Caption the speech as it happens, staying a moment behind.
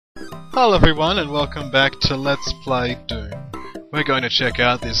Hello everyone and welcome back to Let's Play Dune. We're going to check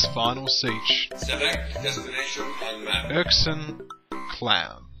out this final siege. Select destination on map. Erkson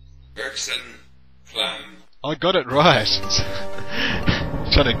Clan. Erkson Clan. I got it right.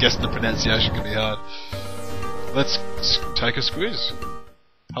 Trying to guess the pronunciation can be hard. Let's take a squiz.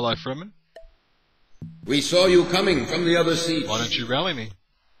 Hello Fremen. We saw you coming from the other siege. Why don't you rally me?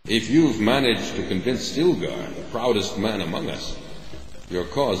 If you've managed to convince Stilgar, the proudest man among us, your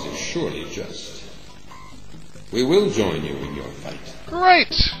cause is surely just. We will join you in your fight.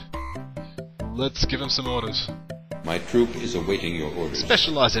 Great! Let's give him some orders. My troop is awaiting your orders.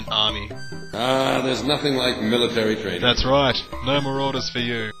 Specialise in army. Ah, there's nothing like military training. That's right. No more orders for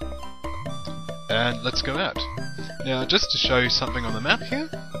you. And let's go out. Now, just to show you something on the map here,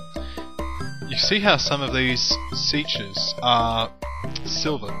 you see how some of these sieges are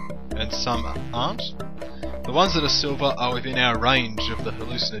silver and some aren't? The ones that are silver are within our range of the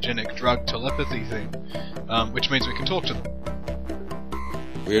hallucinogenic drug telepathy thing, which means we can talk to them.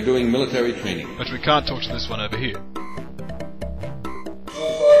 We are doing military training. But we can't talk to this one over here.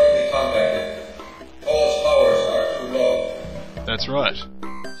 That's right.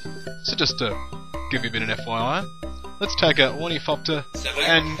 So just to give you a bit of an FYI, let's take our ornithopter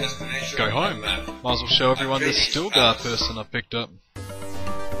and go home. Might as well show everyone this Stilgar person I picked up.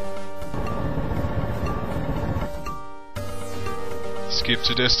 Skip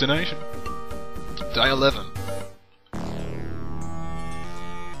to destination. Day 11.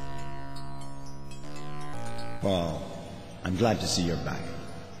 Well, I'm glad to see you're back.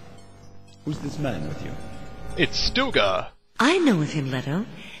 Who's this man with you? It's Stilgar. I know of him, Leto.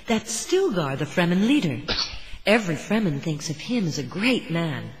 That's Stilgar, the Fremen leader. Every Fremen thinks of him as a great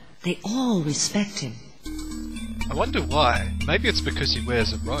man. They all respect him. I wonder why. Maybe it's because he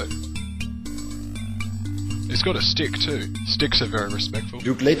wears a robe. He's got a stick too. Sticks are very respectful.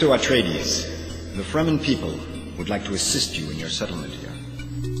 Duke Leto Atreides, the Fremen people would like to assist you in your settlement here.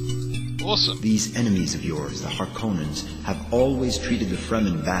 Awesome. These enemies of yours, the Harkonnens, have always treated the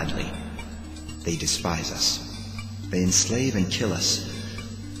Fremen badly. They despise us. They enslave and kill us.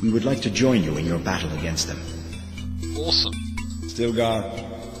 We would like to join you in your battle against them. Awesome.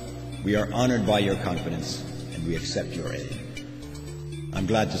 Stilgar, we are honored by your confidence, and we accept your aid. I'm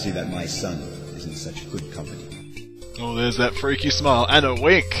glad to see that my son is in such good company. Oh, there's that freaky smile and a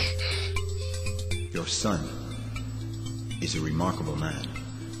wink. Your son is a remarkable man.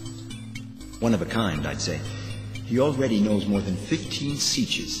 One of a kind, I'd say. He already knows more than 15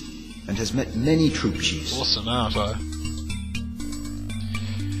 sieges and has met many troop chiefs. Awesome info.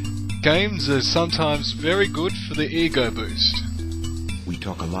 Games are sometimes very good for the ego boost. We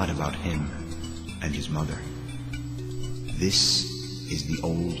talk a lot about him and his mother. This is the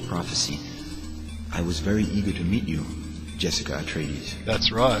old prophecy. I was very eager to meet you, Jessica Atreides.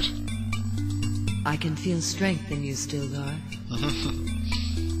 That's right. I can feel strength in you, Stilgar.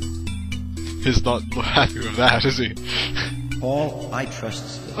 He's not happy with that, is he? Paul, I trust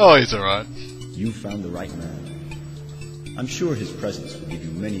Stilgar. Oh, he's alright. You found the right man. I'm sure his presence will give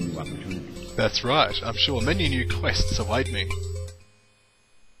you many new opportunities. That's right. I'm sure many new quests await me.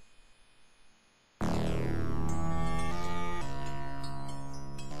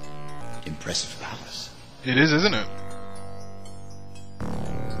 Impressive palace. It is, isn't it?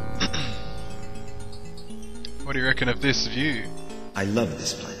 What do you reckon of this view? I love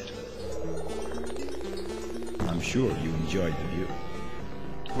this planet. I'm sure you enjoyed the view.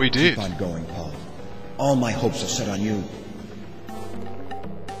 We did. Keep on going, Paul. All my hopes are set on you.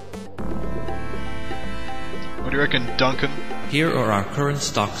 What do you reckon, Duncan? Here are our current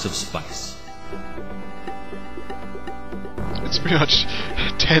stocks of spice. It's pretty much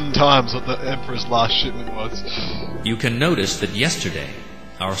 10 times what the Emperor's last shipment was. You can notice that yesterday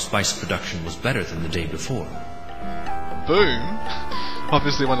our spice production was better than the day before. Boom!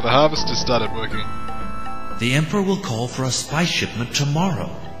 Obviously one of the harvesters started working. The Emperor will call for a spice shipment tomorrow.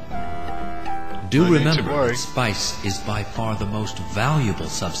 Do No need to remember worry. that spice is by far the most valuable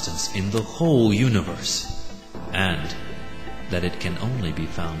substance in the whole universe, and that it can only be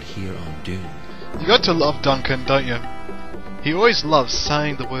found here on Dune. You got to love Duncan, don't you? He always loves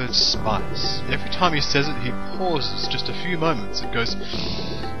saying the word spice. Every time he says it, he pauses just a few moments and goes,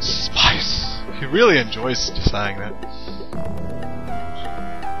 spice. He really enjoys saying that.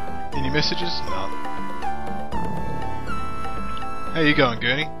 Any messages? No. How you going,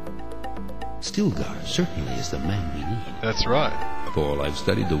 Gurney? Stilgar certainly is the man we need. That's right. Paul, I've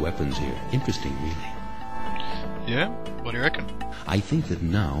studied the weapons here. Interesting, really. Yeah? What do you reckon? I think that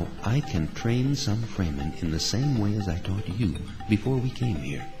now I can train some Fremen in the same way as I taught you before we came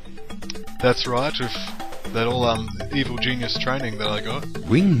here. That's right. If That all evil genius training that I got.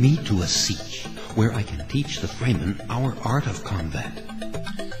 Bring me to a siege where I can teach the Fremen our art of combat.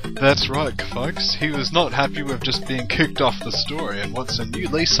 That's right, folks. He was not happy with just being kicked off the story and wants a new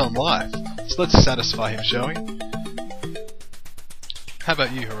lease on life. So let's satisfy him, shall we? How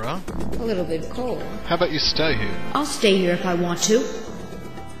about you, Hurrah? A little bit cold. How about you stay here? I'll stay here if I want to.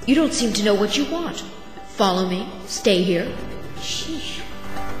 You don't seem to know what you want. Follow me. Stay here. Sheesh.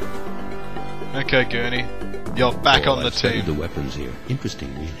 Okay, Gurney. You're back on the I've studied team. the weapons here.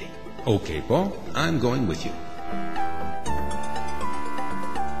 Interesting, really. Okay, Paul, I'm going with you.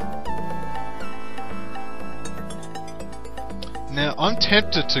 Now, I'm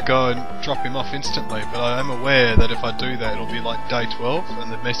tempted to go and drop him off instantly, but I am aware that if I do that, it'll be like day 12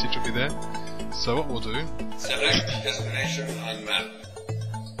 and the message will be there. So what we'll do Select destination on map.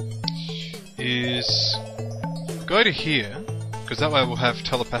 is go to here, because that way we'll have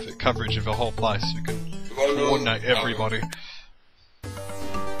telepathic coverage of the whole place. We can coordinate everybody.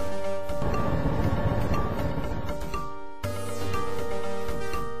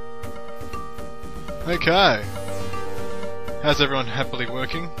 Okay. How's everyone happily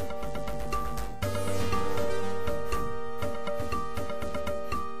working?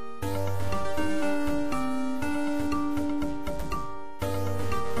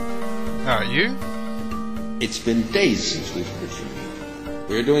 Alright, you? It's been days since we've heard from you.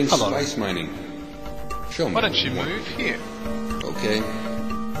 We're doing Hello. spice mining. Show me. Why don't what you want. move here? Okay.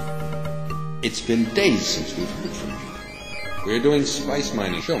 It's been days since we've heard from you. We're doing spice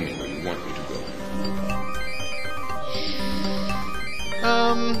mining. Show me where you want me to go.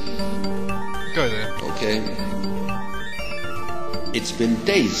 Go there. Okay. It's been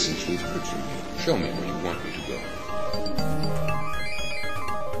days since we've heard from you. Show me where you want me to go.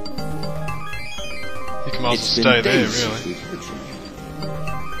 You can also It's been stay there, days really. since we've heard from you.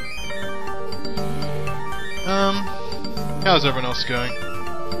 How's everyone else going?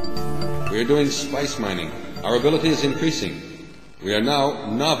 We're doing spice mining. Our ability is increasing. We are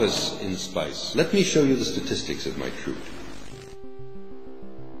now novice in spice. Let me show you the statistics of my troop.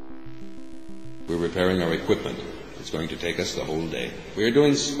 We're repairing our equipment. It's going to take us the whole day. We're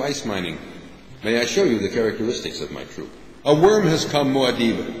doing spice mining. May I show you the characteristics of my troop? A worm has come,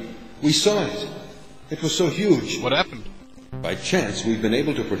 Muad'Dib. We saw it. It was so huge. What happened? By chance, we've been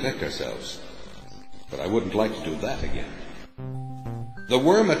able to protect ourselves. But I wouldn't like to do that again. The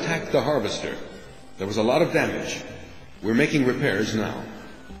worm attacked the harvester. There was a lot of damage. We're making repairs now.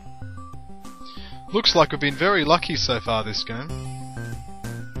 Looks like we've been very lucky so far this game.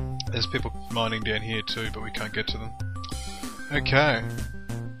 There's people mining down here too, but we can't get to them. Okay.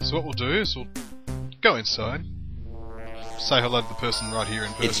 So what we'll do is we'll go inside. Say hello to the person right here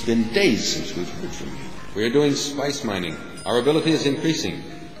in person. It's been days since we've heard from you. We are doing spice mining. Our ability is increasing.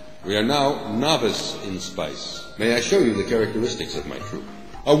 We are now novice in spice. May I show you the characteristics of my troop?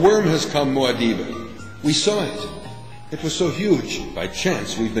 A worm has come, Muad'Dib. We saw it. It was so huge. By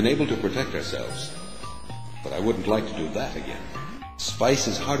chance, we've been able to protect ourselves. But I wouldn't like to do that again. Spice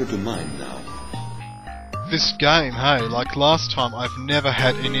is harder to mine now. This game, hey, like last time, I've never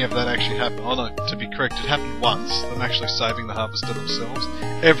had any of that actually happen. Oh no, to be correct, it happened once. Them actually saving the harvester themselves.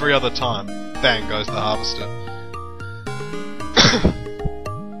 Every other time, bang goes the harvester.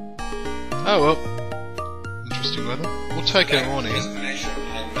 Oh well. Interesting weather. We'll take our awning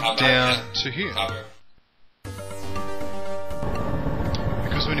down to here.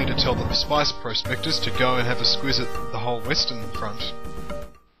 Because we need to tell the spice prospectors to go and have a squiz at the whole western front.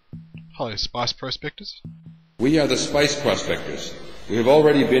 Hello, spice prospectors. We are the spice prospectors. We have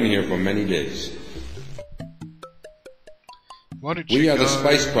already been here for many days. Why don't you We are go the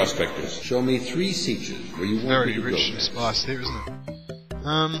spice prospectors. Show me 3 sietches where you want very me to rich go. in spice there, isn't it?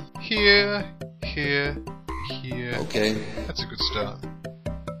 Here, here, here. Okay. That's a good start.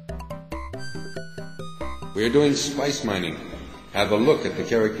 We are doing spice mining. Have a look at the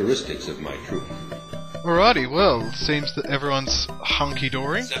characteristics of my troop. Alrighty, well, it seems that everyone's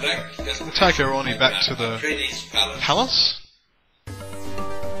hunky-dory. We'll take our Orny back to the palace.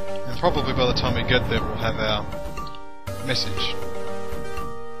 And probably by the time we get there, we'll have our message.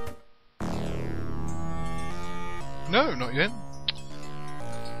 No, not yet.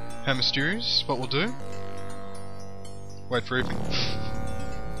 How mysterious. What we'll do? Wait for evening.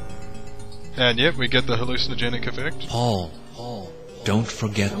 And yep, we get the hallucinogenic effect. Paul, don't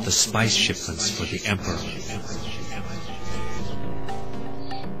forget the spice shipments for the Emperor.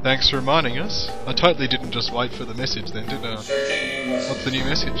 Thanks for reminding us. I totally didn't just wait for the message then, did I? What's the new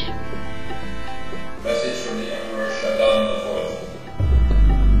message? Message from the Emperor Shaddam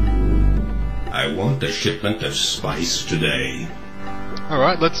IV. I want a shipment of spice today.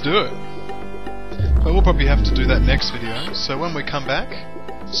 Alright, let's do it. But we'll probably have to do that next video. So when we come back,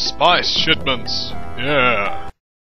 spice shipments! Yeah!